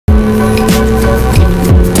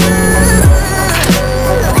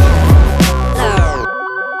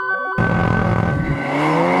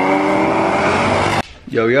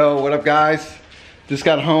What up, guys? Just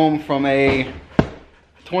got home from a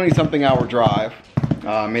 20-something hour drive. Made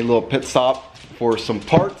a little pit stop for some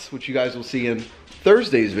parts, which you guys will see in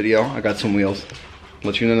Thursday's video. I got some wheels.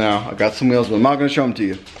 I'll let you know now. I got some wheels, but I'm not going to show them to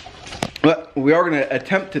you. But we are going to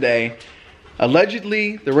attempt today.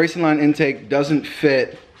 Allegedly, the Racingline intake doesn't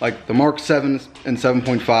fit, like the Mark 7 and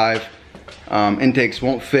 7.5 intakes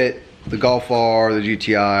won't fit the Golf R, the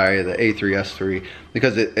GTI, the A3, S3,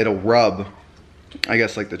 because it'll rub, I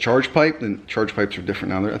guess, like the charge pipe. And charge pipes are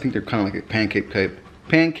different now. I think they're kind of like a pancake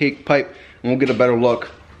pipe, and we'll get a better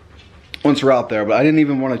look once we're out there. But I didn't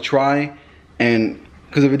even want to try, and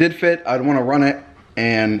because if it did fit, I'd want to run it.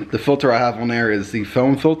 And the filter I have on there is the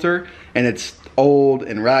foam filter, and it's old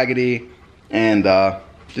and raggedy and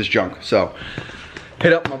just junk. So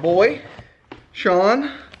hit up my boy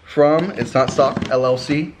Sean from It's Not Stock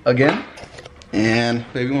LLC again. And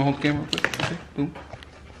baby, you want to hold the camera real quick? Okay, boom.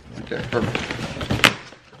 Right there, perfect.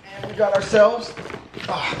 And we got ourselves,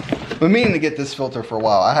 I've been meaning to get this filter for a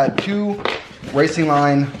while. I had two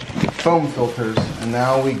Racingline foam filters, and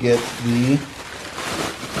now we get the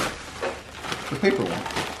paper one.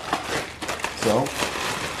 So,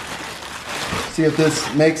 see if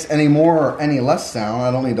this makes any more or any less sound.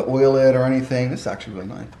 I don't need to oil it or anything. This is actually really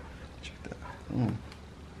nice. Check that.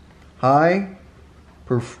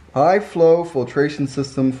 High flow filtration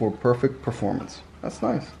system for perfect performance. That's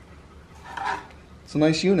nice. It's a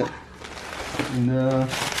nice unit. And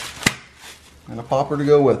a popper to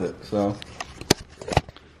go with it. So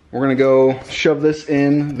we're gonna go shove this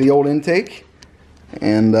in the old intake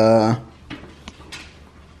and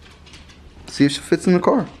see if she fits in the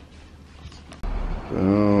car.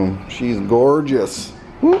 Oh, she's gorgeous.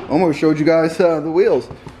 Woo, almost showed you guys the wheels.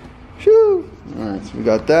 Shoo. Alright, so we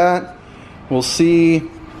got that. We'll see.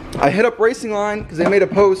 I hit up Racingline because they made a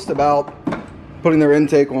post about putting their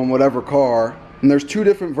intake on whatever car. And there's two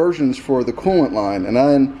different versions for the coolant line. And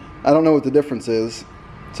I don't know what the difference is.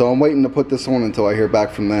 So I'm waiting to put this on until I hear back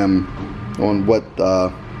from them on what,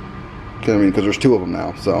 because there's two of them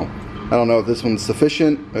now. So I don't know if this one's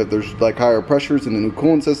sufficient, if there's like higher pressures in the new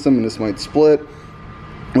coolant system and this might split,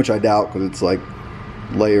 which I doubt because it's like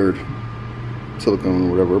layered silicone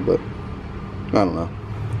or whatever, but I don't know.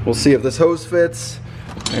 We'll see if this hose fits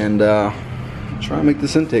and try and make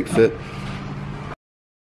this intake fit.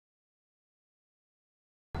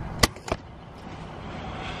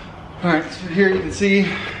 Alright, so here you can see,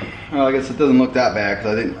 well, I guess it doesn't look that bad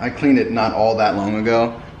because I cleaned it not all that long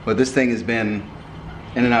ago, but this thing has been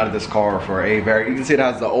in and out of this car for a very, you can see it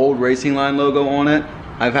has the old Racingline logo on it.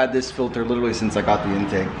 I've had this filter literally since I got the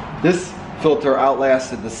intake. This filter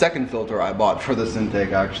outlasted the second filter I bought for this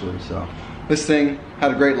intake actually, so this thing had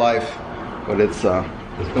a great life, but it's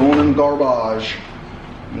going in garbage.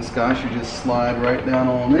 And this guy should just slide right down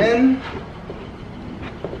on in,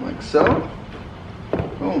 like so.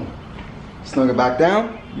 Boom. Snug it back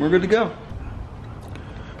down, we're good to go.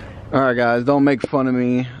 Alright guys, don't make fun of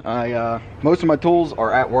me. Most of my tools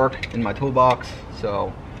are at work in my toolbox,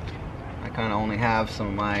 so I kind of only have some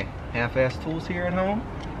of my half-assed tools here at home.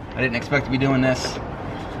 I didn't expect to be doing this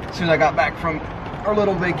as soon as I got back from our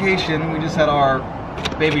little vacation. We just had our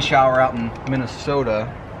baby shower out in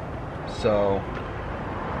Minnesota, so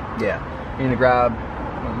yeah, I'm gonna grab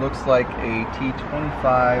what looks like a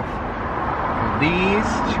T25 for these.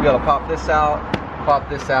 So we gotta pop this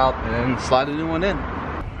out, and then slide a new one in.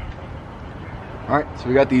 Alright, so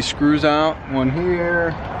we got these screws out, one here,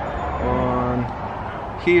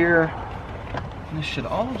 and this should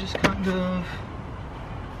all just kind of,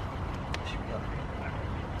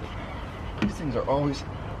 these things are always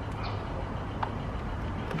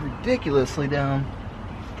ridiculously down.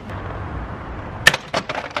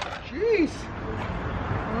 Jeez.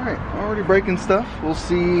 Alright, already breaking stuff. We'll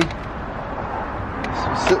see.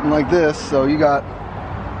 So sitting like this, so you got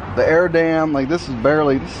the air dam, like this is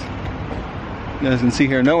barely, you guys can see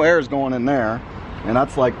here, no air is going in there, and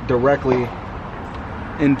that's like directly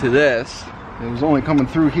into this. It was only coming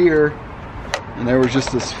through here, and there was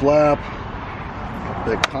just this flap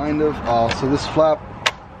that kind of, so this flap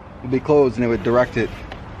would be closed and it would direct it.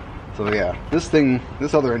 So yeah, this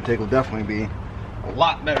other intake will definitely be a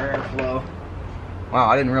lot better airflow. Wow,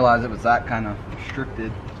 I didn't realize it was that kind of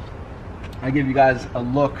restricted. I'll give you guys a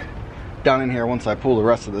look down in here once I pull the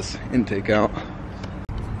rest of this intake out.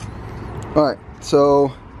 Alright,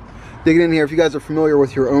 so digging in here, if you guys are familiar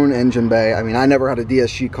with your own engine bay, I mean, I never had a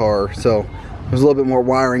DSG car, so there's a little bit more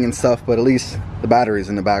wiring and stuff, but at least the battery's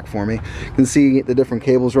in the back for me. You can see the different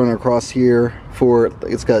cables running across here for,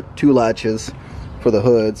 it's got two latches for the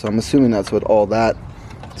hood, so I'm assuming that's what all that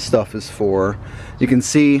stuff is for. You can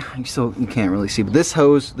see, you can't really see, but this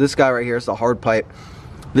hose, this guy right here is the hard pipe.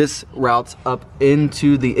 This routes up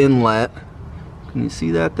into the inlet. Can you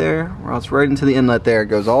see that there? Routes right into the inlet there. It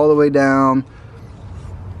goes all the way down.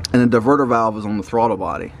 And the diverter valve is on the throttle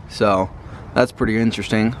body. So that's pretty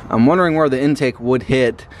interesting. I'm wondering where the intake would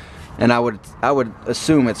hit, and I would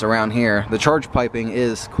assume it's around here. The charge piping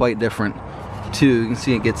is quite different too. You can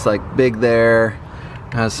see it gets like big there.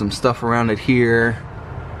 Has some stuff around it here.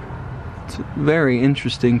 It's very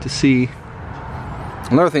interesting to see.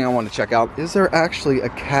 Another thing I want to check out, is there actually a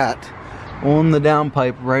cat on the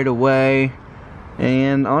downpipe right away?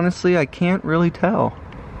 And honestly, I can't really tell.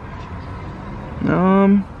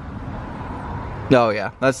 Oh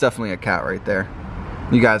yeah, that's definitely a cat right there.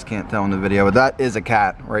 You guys can't tell in the video, but that is a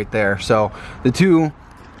cat right there. So the two,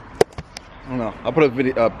 I don't know, I'll put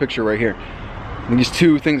a picture right here. These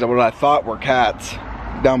two things that what I thought were cats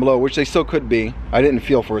down below, which they still could be. I didn't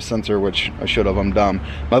feel for a sensor, which I should have, I'm dumb.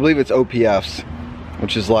 But I believe it's OPFs,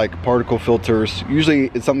 which is like particle filters.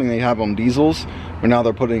 Usually it's something they have on diesels, but now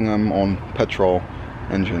they're putting them on petrol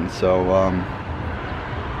engines. So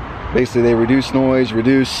basically they reduce noise,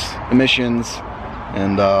 reduce emissions,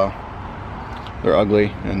 and they're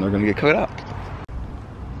ugly and they're gonna get cut out.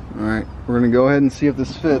 All right, we're gonna go ahead and see if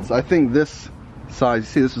this fits. I think this size, you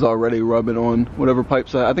see this is already rubbing on whatever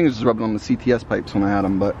pipes. I think this is rubbing on the CTS pipes when I had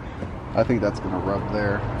them, but I think that's gonna rub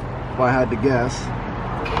there. If I had to guess,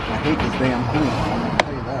 I hate this damn thing, I'll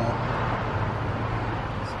tell you that.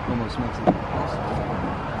 This almost makes it impossible.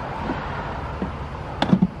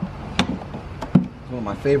 It's one of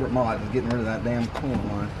my favorite mods, is getting rid of that damn coolant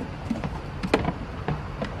line.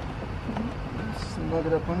 Lug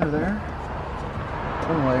it up under there,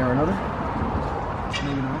 one way or another.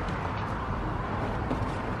 Maybe not.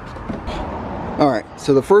 Alright,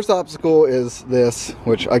 so the first obstacle is this,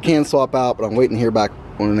 which I can swap out, but I'm waiting to hear back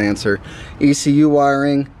on an answer. ECU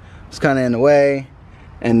wiring was kind of in the way,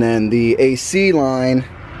 and then the AC line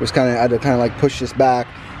was kind of, I had to kind of like push this back,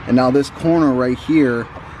 and now this corner right here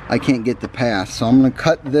I can't get to pass. So I'm going to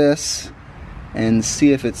cut this and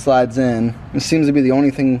see if it slides in. It seems to be the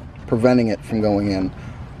only thing preventing it from going in,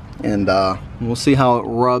 and we'll see how it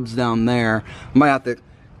rubs down there. I might have to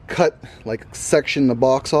cut, like, section the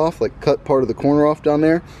box off, like cut part of the corner off down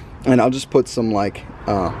there, and I'll just put some like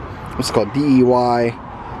what's it called, DEY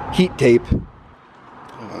heat tape.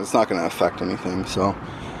 It's not going to affect anything, so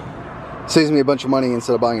saves me a bunch of money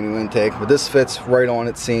instead of buying a new intake. But this fits right on,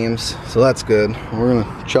 it seems, so that's good. We're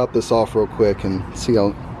gonna chop this off real quick and see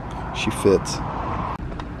how she fits.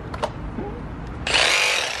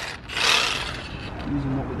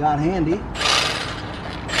 Using what we got handy.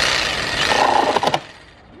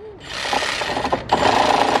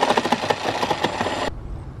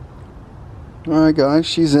 Alright guys,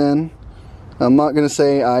 she's in. I'm not going to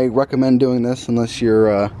say I recommend doing this unless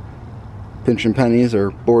you're pinching pennies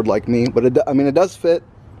or bored like me, but I mean it does fit.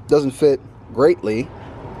 It doesn't fit greatly.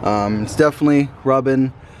 It's definitely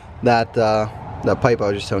rubbing that that pipe I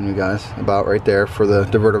was just telling you guys about right there for the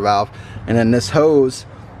diverter valve. And then this hose,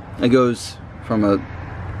 it goes from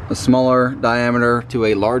a smaller diameter to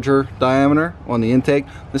a larger diameter on the intake.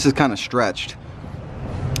 This is kind of stretched.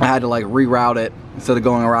 I had to like reroute it. Instead of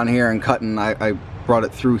going around here and cutting, I brought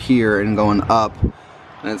it through here and going up, and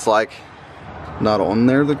it's like not on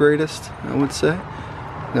there the greatest, I would say.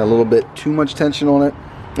 Got a little bit too much tension on it.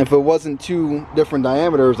 If it wasn't two different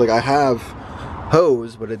diameters, like I have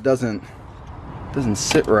hose, but it doesn't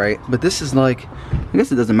sit right. But this is like, I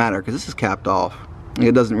guess it doesn't matter because this is capped off.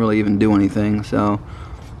 It doesn't really even do anything. So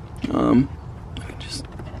I can just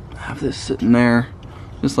have this sitting there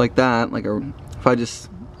just like that. Like if I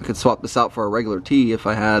could swap this out for a regular tee if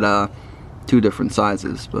I had two different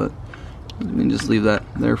sizes, but we can just leave that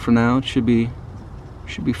there for now. It should be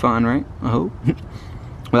fine, right? I hope.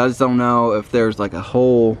 But I just don't know if there's like a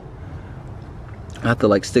hole. I have to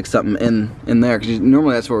like stick something in there, because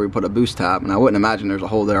normally that's where we put a boost tab, and I wouldn't imagine there's a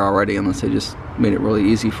hole there already unless they just made it really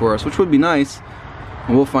easy for us, which would be nice.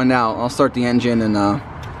 And we'll find out. I'll start the engine and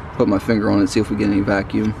put my finger on it, see if we get any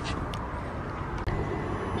vacuum.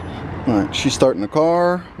 Alright, she's starting the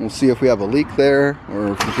car. We'll see if we have a leak there,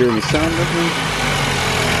 or if we hear any sound with me.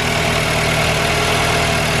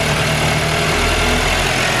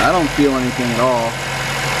 I don't feel anything at all.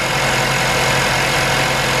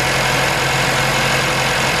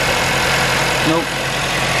 Nope.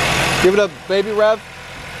 Give it a baby rev.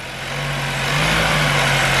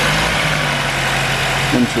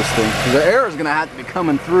 Interesting. The air is going to have to be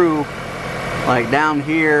coming through, like down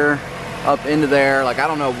here, up into there. Like I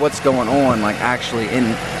don't know what's going on, like actually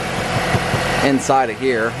inside of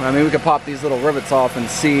here. I mean, we could pop these little rivets off and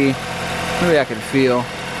see. Maybe I can feel.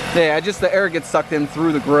 Yeah, the air gets sucked in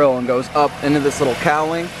through the grill and goes up into this little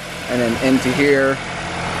cowling and then into here.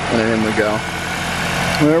 And then in we go.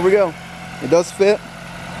 There we go. It does fit.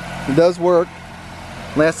 It does work.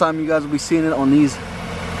 Last time you guys will be seeing it on these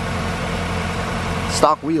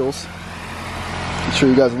stock wheels. I'll show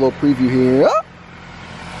you guys a little preview here.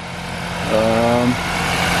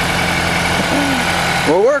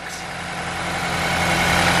 Well, it works.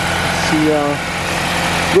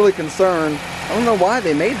 See, really concerned. I don't know why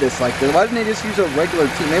they made this like this. Why didn't they just use a regular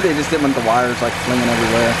tee? Maybe they just didn't want the wires like flinging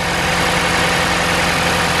everywhere.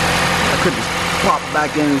 I could just pop it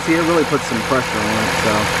back in and see it really puts some pressure on it.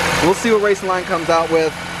 So we'll see what Racingline comes out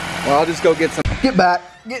with. Well, I'll just go get some. Get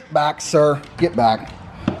back, sir. Get back.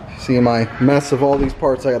 See my mess of all these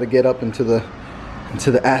parts I got to get up into the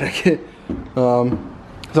attic.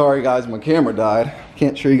 Sorry guys, my camera died.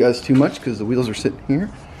 Can't show you guys too much because the wheels are sitting here.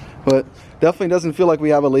 But definitely doesn't feel like we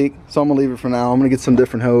have a leak, so I'm gonna leave it for now. I'm gonna get some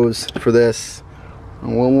different hose for this,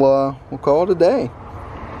 and we'll call it a day.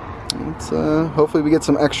 It's, hopefully we get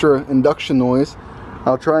some extra induction noise.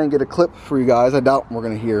 I'll try and get a clip for you guys. I doubt we're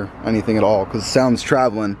gonna hear anything at all because the sound's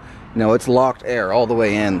traveling. You know, it's locked air all the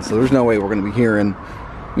way in, so there's no way we're gonna be hearing.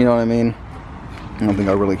 You know what I mean? I don't think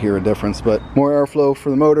I really hear a difference, but more airflow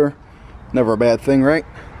for the motor, never a bad thing, right?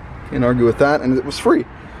 Can't argue with that, and it was free.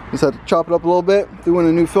 Just had to chop it up a little bit, threw in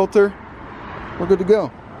a new filter. We're good to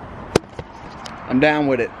go. I'm down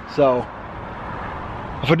with it. So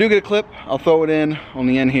if I do get a clip, I'll throw it in on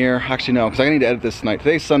the end here. Actually no, because I need to edit this tonight.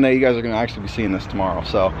 Today's Sunday, you guys are gonna actually be seeing this tomorrow.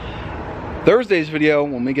 So Thursday's video,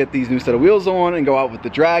 when we get these new set of wheels on and go out with the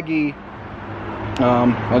draggy, I'll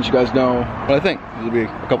let you guys know what I think. It'll be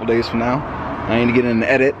a couple days from now. I need to get in and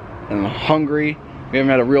edit, and I'm hungry. We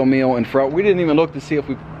haven't had a real meal in front. We didn't even look to see if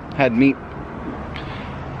we had meat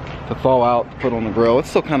to thaw out, to put on the grill. It's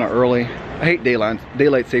still kind of early. I hate daylight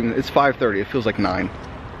saving. It's 5:30. It feels like 9.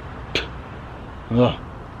 Ugh.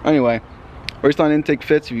 Anyway, Racingline intake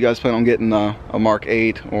fits. If you guys plan on getting a Mark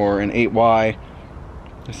 8 or an 8Y,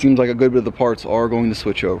 it seems like a good bit of the parts are going to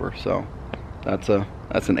switch over. So that's an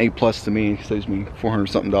A+ to me. It saves me $400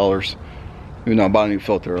 something. Even though I bought a new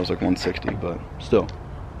filter, it was like $160, but still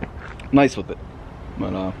nice with it.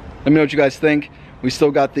 But let me know what you guys think. We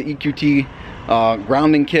still got the EQT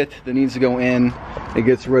grounding kit that needs to go in. It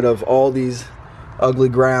gets rid of all these ugly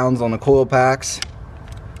grounds on the coil packs.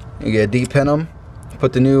 You get de-pin them,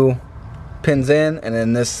 put the new pins in, and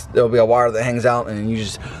then there'll be a wire that hangs out, and then you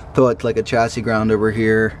just throw it like a chassis ground over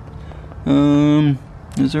here.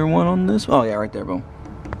 Is there one on this? Oh yeah, right there, boom.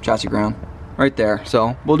 Chassis ground, right there.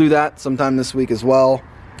 So we'll do that sometime this week as well.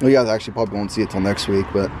 Well, you guys actually probably won't see it till next week,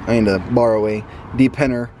 but I need to borrow a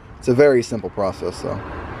de-pinner. It's a very simple process, so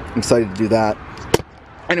I'm excited to do that.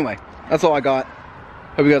 Anyway, that's all I got.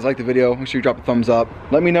 Hope you guys liked the video. Make sure you drop a thumbs up.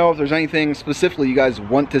 Let me know if there's anything specifically you guys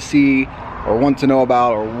want to see or want to know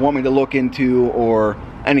about or want me to look into or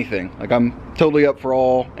anything. Like, I'm totally up for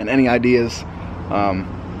all and any ideas.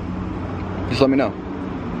 Just let me know.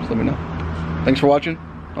 Just let me know. Thanks for watching.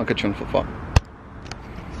 I'll catch you on the flip-flop.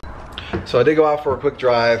 So I did go out for a quick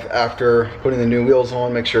drive after putting the new wheels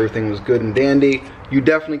on, make sure everything was good and dandy. You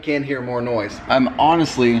definitely can hear more noise. I'm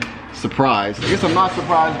honestly surprised. I guess I'm not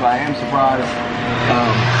surprised, but I am surprised.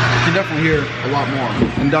 You can definitely hear a lot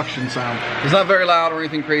more induction sound. It's not very loud or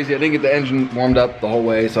anything crazy. I didn't get the engine warmed up the whole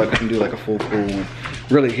way, so I couldn't do like a full cool and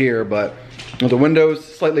really hear, but with the windows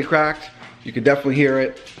slightly cracked, you could definitely hear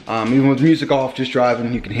it. Even with music off, just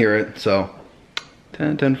driving, you can hear it. So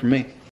 10/10 for me.